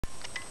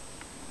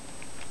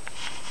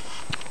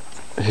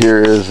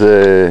Here is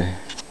a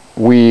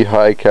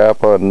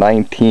Hi-Capa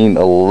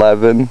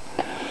 1911.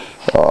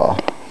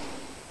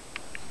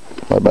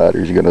 My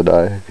battery's gonna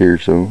die here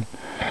soon.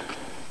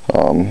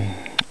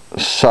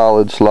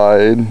 Solid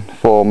slide,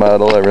 full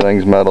metal,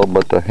 everything's metal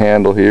but the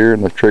handle here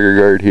and the trigger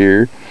guard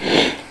here.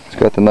 It's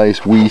got the nice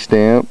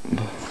stamp.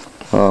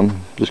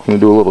 Just gonna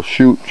do a little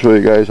shoot, show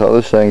you guys how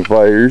this thing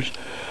fires.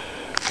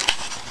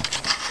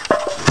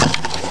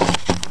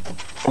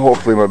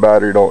 Hopefully my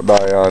battery don't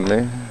die on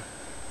me.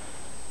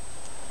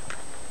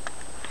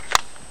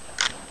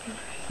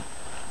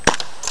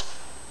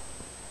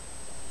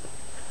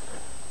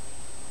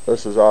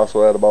 This is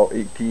also at about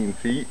 18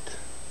 feet.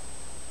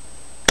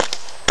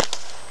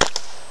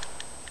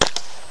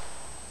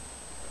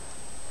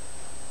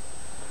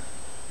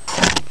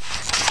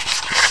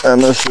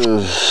 And this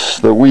is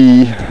the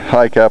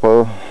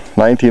Hi-Capa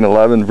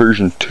 1911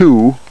 version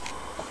 2.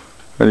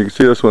 And you can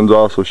see this one's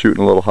also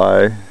shooting a little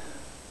high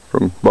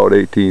from about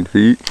 18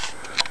 feet.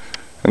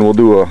 And we'll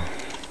do a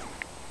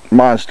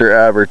monster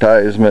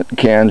advertisement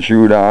can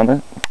shoot on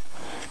it.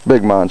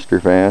 Big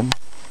monster fan.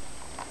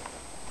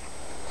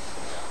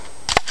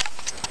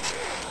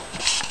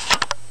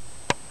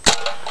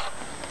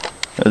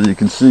 As you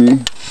can see,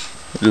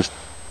 it just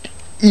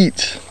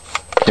eats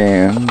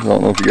cans. I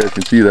don't know if you guys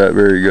can see that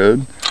very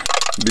good.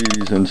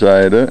 Bees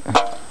inside it.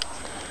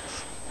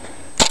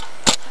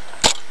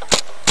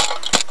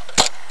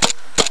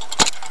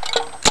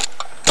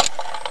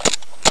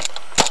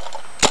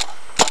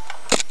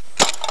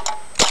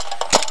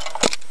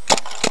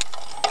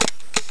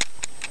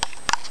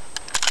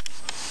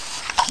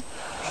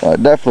 I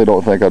definitely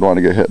don't think I'd want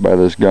to get hit by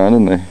this gun,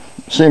 and they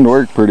seem to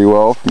work pretty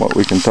well from what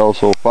we can tell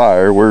so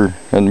far. We're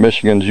in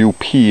Michigan's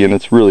UP and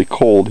it's really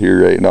cold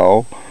here right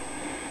now,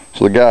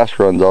 so the gas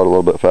runs out a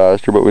little bit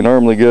faster, but we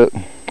normally get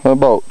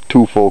about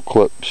 2 full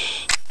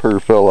clips per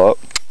fill up.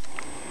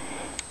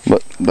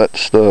 But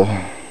that's the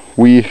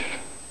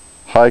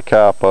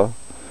Hi-Capa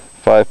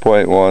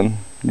 5.1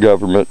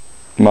 government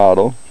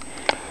model.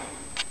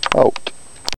 Out.